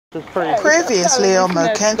Previously on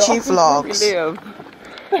Mokenchi Vlogs.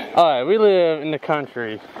 Alright, we live in the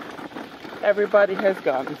country. Everybody has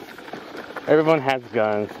guns. Everyone has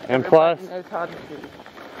guns. And Everybody plus, knows how to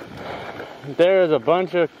shoot. there is a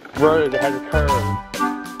bunch of road that has a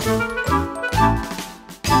curve.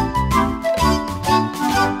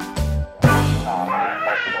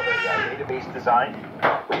 Database design.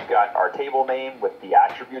 We've got our table name with the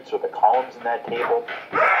attributes or the columns in that table.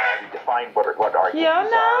 We define what our keys are.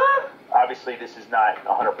 Obviously, this is not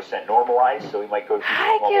 100% normalized, so we might go through the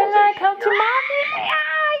normalization. Come to mommy!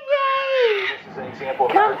 This is an example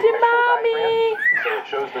of an Come to architectural mommy! diagram. So it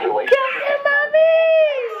shows the relationship Come to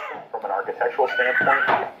mommy! from an architectural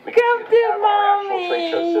standpoint. We Come can to see our actual mommy!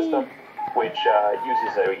 trade show system, which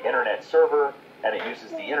uses an internet server, and it uses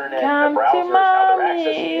the internet Come and the browsers, to how they're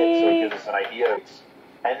accessing it, so mommy! it gives us an idea.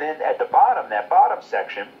 And then at the bottom, that bottom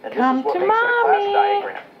section, and this Come is what to makes it a class mommy!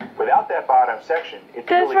 diagram. Without that bottom section, it's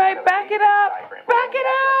That's really right, kind of a back it database up! diagram. Back But it when we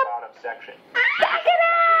have up! that bottom section, Back it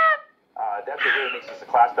up! that's what really makes this a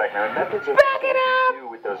class diagram. And methods are Back it what we up! can do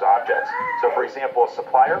with those objects. So for example, a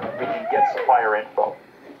supplier, we can get supplier info.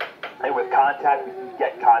 And with contact, we can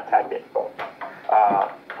get contact info.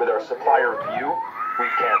 With our supplier view, we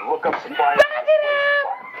can look up suppliers. Back it up!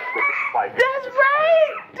 With the supplier view. That's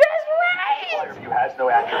right! That's right! Supplier view has no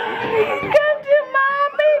attribution. Come to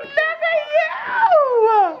mommy! Look at you!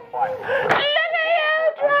 Look at you!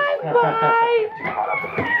 Drive by!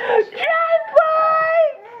 Drive by!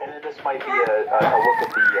 And then this might be a look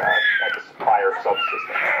at the supplier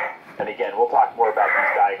subsystem. And again, we'll talk more about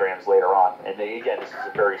these diagrams later on. And again, this is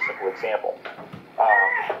a very simple example.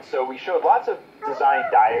 So we showed lots of design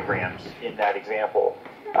diagrams in that example.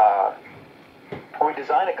 When we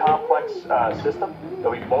design a complex system,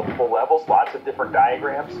 there'll be multiple levels, lots of different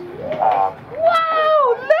diagrams. Wow!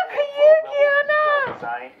 Look at you, Kiana!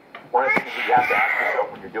 Design. One of the things that you have to ask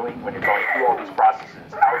yourself when you're going through all these processes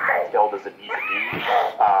is how detailed does it need to be?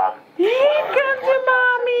 Come to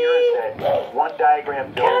mommy! Here is that one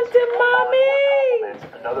diagram builds Come to mommy! complements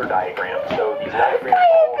another diagram. So these diagrams Where you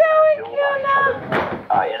all going, build on each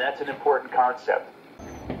other. And that's an important concept.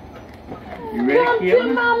 You ready, Come to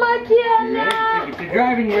Kiana? mama, You Kiana! ready? Get your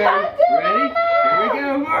driving ready. Come to Ready? mama! Here we go.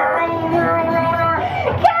 Come to mama!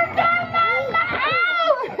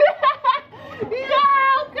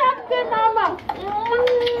 Come to mama!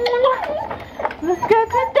 Let's go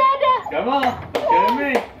to Dada! Come on. Let's go to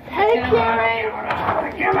me. Hey, Karen!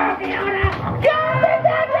 Come on, Kiana. Go to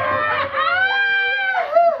Dada!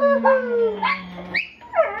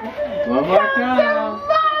 One more Come to time. mama!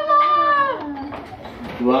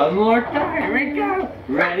 One more time. Here we go.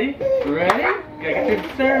 Ready? Ready? Gotta get your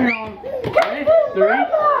steering on. Ready? 3,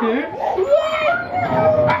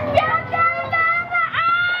 2.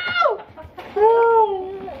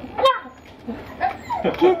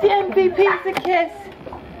 Get the MVPs a kiss.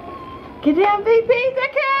 Get the MVPs a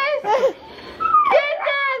kiss. Get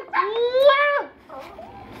that.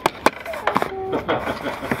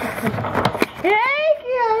 Hey,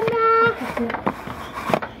 Kiana.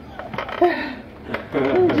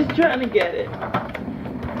 I'm just trying to get it.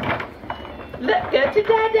 Look, go to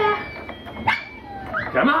Dada.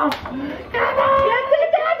 Come on. Come on. Go to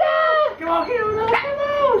Dada. Come on, Kiana. Come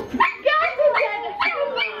on. Go to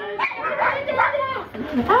Dada.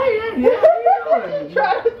 Oh, yeah.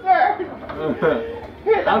 Try to turn.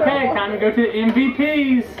 Okay, time to go to the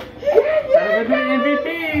MVPs. Time to go to the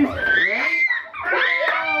MVPs. Ready?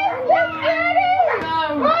 Let's get it!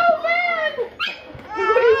 Oh man! We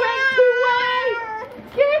went too wide!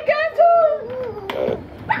 Can't go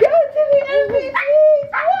to the MVPs!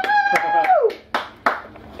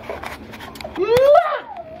 Woo!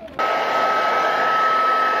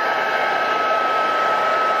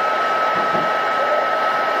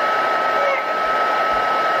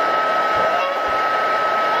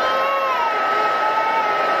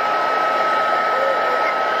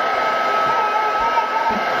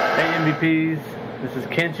 Hey MVPs, this is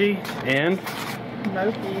Kenchi and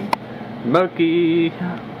Moki. Moki.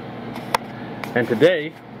 And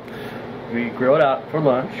today we grilled out for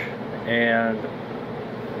lunch and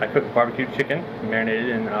I cooked barbecue chicken marinated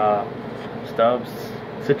in Stubbs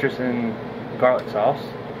citrus and garlic sauce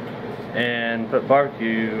and put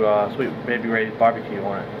barbecue, sweet baby Ray's barbecue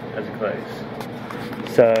on it as a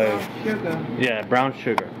glaze. So, Sugar. yeah, brown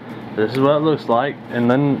sugar. This is what it looks like.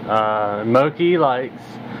 And then Moki likes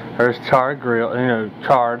hers charred grill,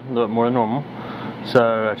 charred a little more than normal.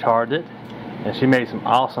 So I charred it, and she made some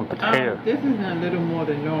awesome potato. This isn't a little more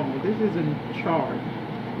than normal. This isn't charred.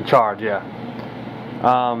 Charred, yeah.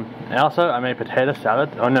 And also, I made potato salad.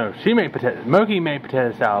 Oh no, Moki made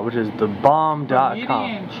potato salad, which is the bomb.com.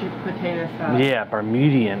 Bermudian potato salad. Yeah,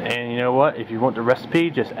 Bermudian. And you know what? If you want the recipe,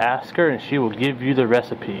 just ask her and she will give you the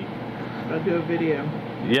recipe. I'll do a video.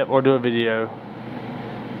 Yep, or do a video.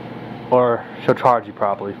 Or she'll charge you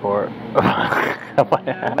probably for it.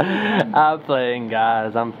 I'm playing,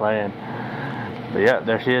 guys. I'm playing. But yeah,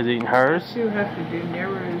 there she is eating hers. I still have to do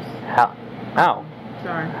Nero's. How?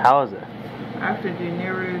 Sorry. How is it? I have to do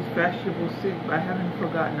Nero's vegetable soup. I haven't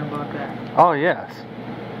forgotten about that. Oh, yes.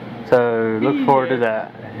 So, look forward to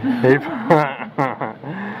that.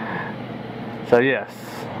 So, yes.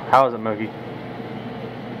 How is it, Moki?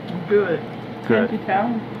 Good. Good. Can't you tell?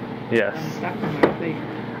 Yes.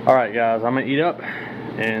 Alright, guys. I'm going to eat up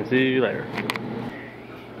and see you later.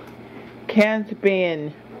 Ken's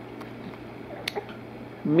being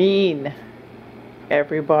mean,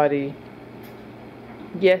 everybody.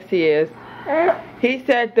 Yes, he is. He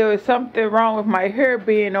said there was something wrong with my hair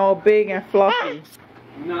being all big and fluffy.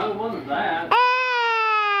 No, it wasn't that.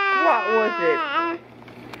 What was it?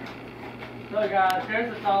 So guys,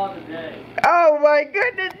 here's the thought of the day. Oh my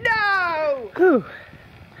goodness, no! Whew.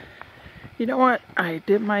 You know what? I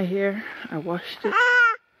did my hair. I washed it.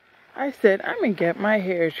 I said, I'm gonna get my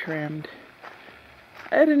hair trimmed.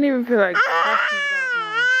 I didn't even feel like brushing it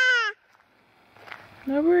out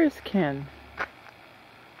now. Now, where is Ken?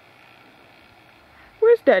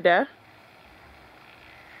 Where's Dada?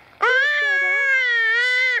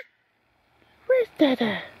 Where's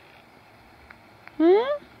Dada? Hmm?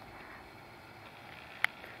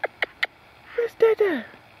 Where's Dada?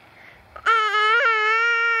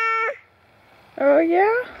 Oh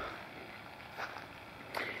yeah?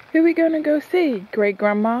 Who we gonna go see? Great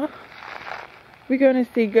Grandma? We're gonna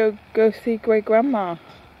go see Great Grandma.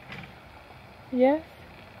 Yes?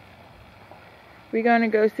 We're gonna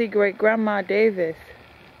go see Great Grandma Davis.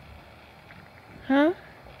 Huh?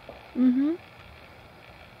 Mm-hmm.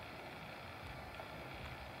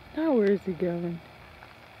 Now where is he going?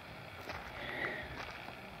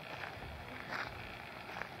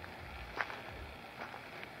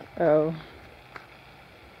 Oh.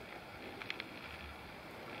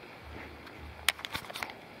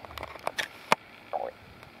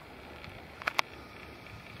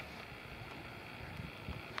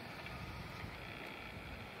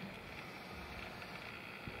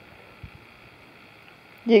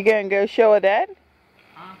 You gonna go show her that?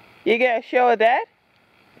 Huh? You gonna show her that?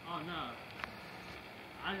 Oh no.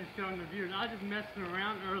 I just showing the viewers. I was just messing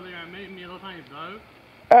around earlier and made me a little tiny boat.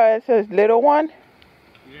 Oh, it's a little one?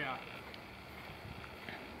 Yeah.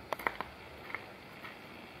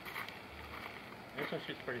 This one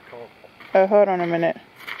shoots pretty cool. Oh, hold on a minute.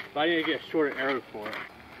 But I need to get a shorter arrow for it.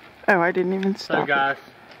 Oh, I didn't even stop. So guys,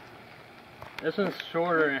 this one's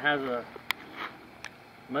shorter and it has a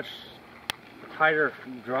much tighter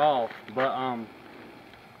draw, but I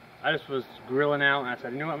just was grilling out and I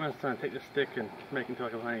said, you know what, I'm just gonna take this stick and make it into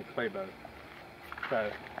like a tiny clay bow. So,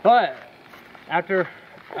 but after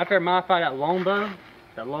I modify that long bow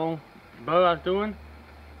I was doing,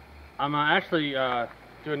 I'm gonna actually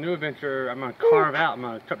do a new adventure. I'm gonna carve out. I'm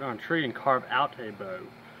gonna chop down a tree and carve out a bow,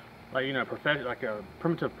 like you know, like a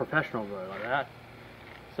primitive professional bow, like that.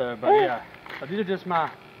 So, but yeah, so these are just my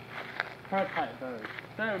prototype bows.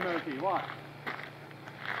 So, Moki, watch.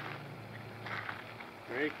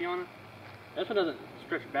 Ready, Kiana? This one doesn't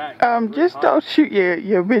stretch back. Just don't shoot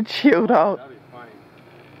your windshield out. That'd be funny.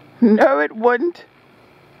 No, it wouldn't.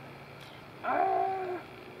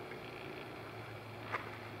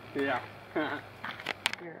 Yeah.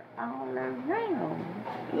 You're all around.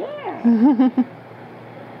 Yeah.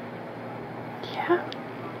 Yeah.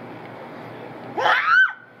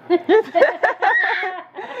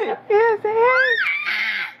 Yeah, say hey.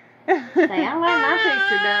 Say, I like my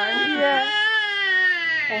picture done. Yeah.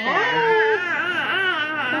 Say hi.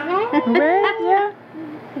 Red, yeah.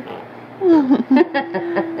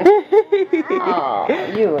 Oh,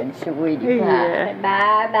 you and sweetie pie. Yeah.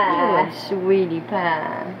 Bye bye. You and sweetie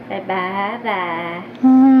pie. Say bye bye.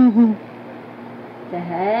 Say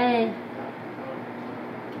hey.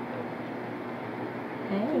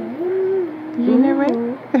 Hey. You know what?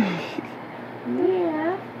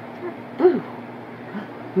 Yeah. Boo.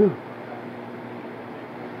 Boo.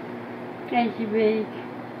 Crazy big.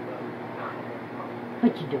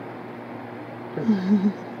 What you doing?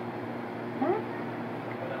 Huh?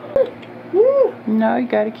 No, you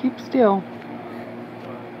gotta keep still.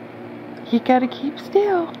 You gotta keep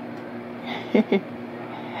still.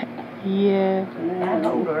 Yeah. Now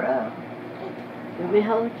hold her up. Let me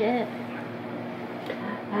hold that.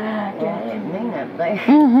 Ah, that didn't mean that there.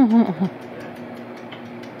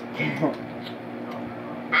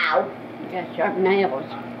 got sharp nails.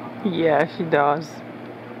 Yeah, she does.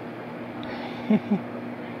 I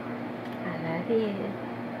love you.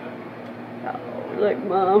 Oh, look,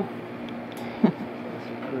 Mom.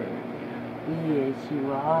 Yes,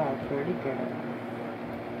 you are a pretty girl.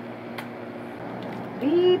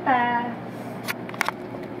 Bye.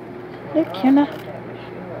 Look, Kiana.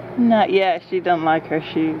 Not yet. She don't like her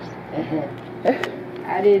shoes.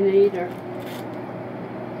 I didn't either.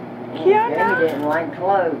 Kiana. Jamie didn't like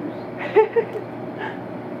clothes. Every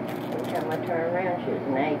time I turn around, she was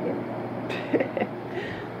naked.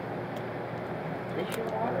 Is your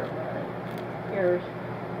water running? Yours.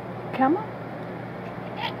 Come on.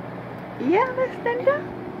 Yeah, let's stand up.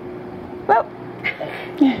 Well.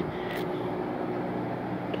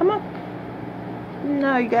 Come on.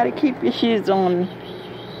 No, you gotta keep your shoes on.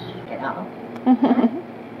 Get off.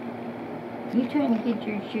 You trying to get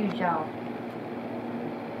your shoes off.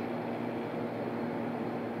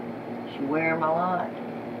 She wear them a lot.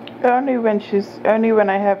 Only when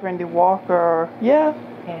I have her in the walker. Yeah,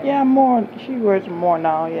 more. She wears more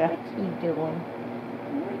now. Yeah. What you doing?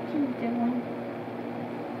 What you doing?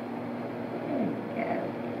 There you go.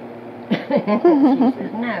 She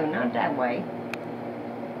says, no, not that way.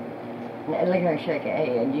 Now, look at her shake her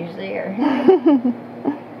head. You see her?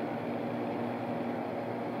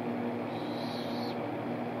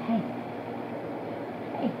 Hey.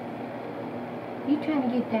 Hey. You trying to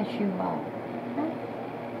get that shoe off? Huh?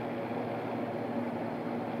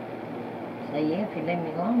 Say, yeah, if you leave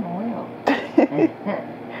me alone, I will.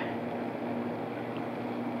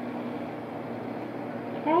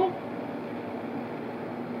 Okay?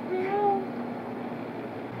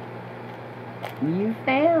 You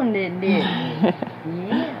found it, didn't you?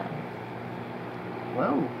 Yeah.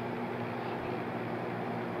 Whoa.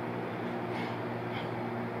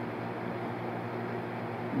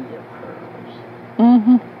 Your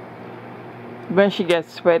curls. When she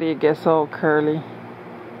gets sweaty, it gets all curly.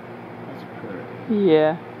 That's pretty.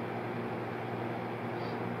 Yeah.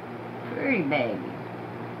 Pretty baby.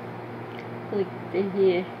 Look at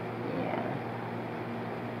here. Yeah.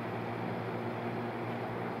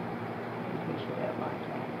 Push it up like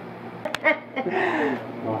that.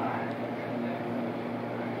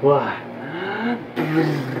 What?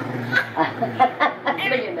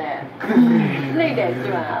 Look at that. Look at that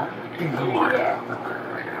smile. Yeah.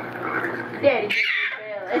 Daddy, get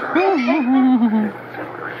your belly.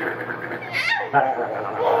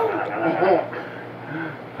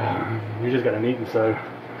 You just got an eating so.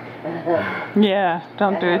 Yeah,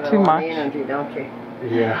 don't do it too much. Energy, don't you?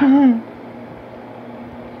 Yeah.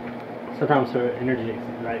 Sometimes her energy,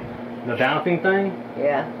 like the bouncing thing,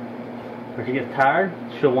 Yeah. when she gets tired,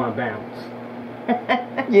 she'll want to bounce.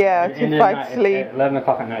 Yeah, And to then fight at sleep. 11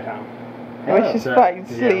 o'clock at night time. When she's fighting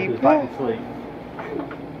Yeah, sleep. she's fighting sleep.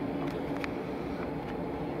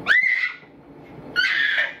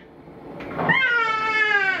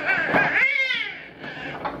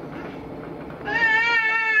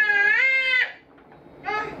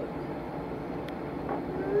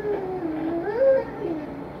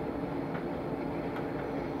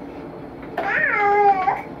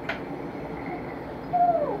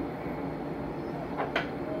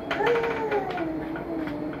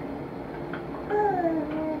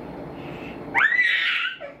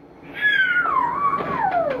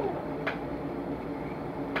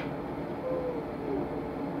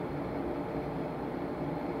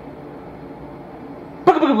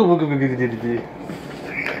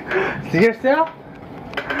 See yourself?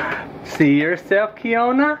 See yourself,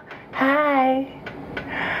 Kiona? Hi.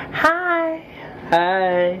 Hi.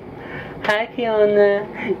 Hi. Hi, Kiona.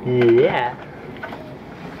 Yeah.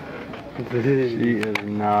 She is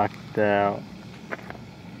knocked out.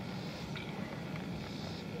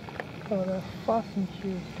 Oh, that fucking she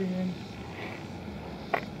was doing.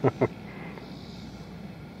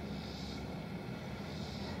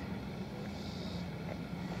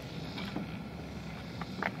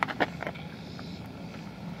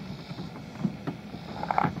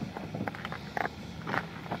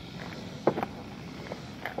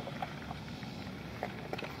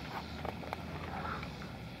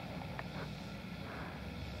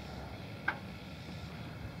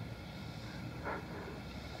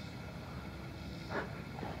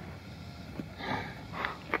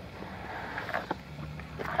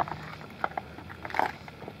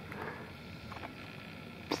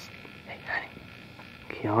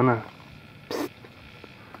 Kiona. Psst.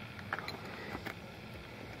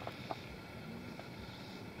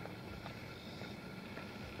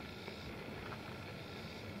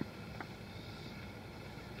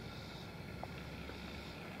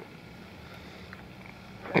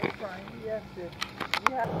 That's fine. Yes,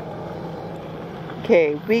 yeah.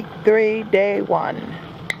 Okay, week 3, day 1.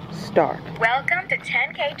 Start. Welcome to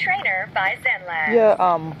 10K Trainer by Zenlab. You're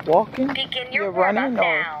walking? Begin your You're warm-up running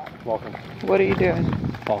now. Walking. What are you doing?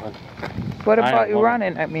 Walking. What about you walking.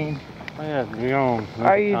 running, I mean? Oh yeah, you know.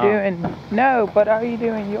 Are you doing, no, but are you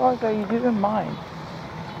doing yours or are you doing mine?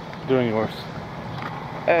 Doing yours.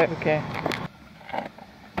 Okay.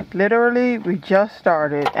 Literally, we just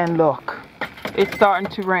started and look, it's starting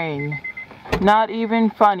to rain. Not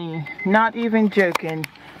even funny, not even joking,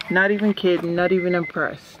 not even kidding, not even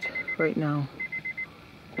impressed right now.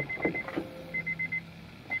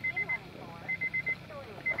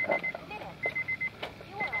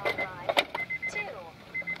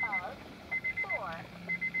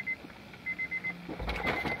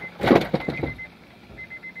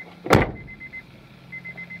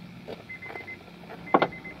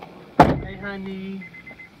 Hey honey.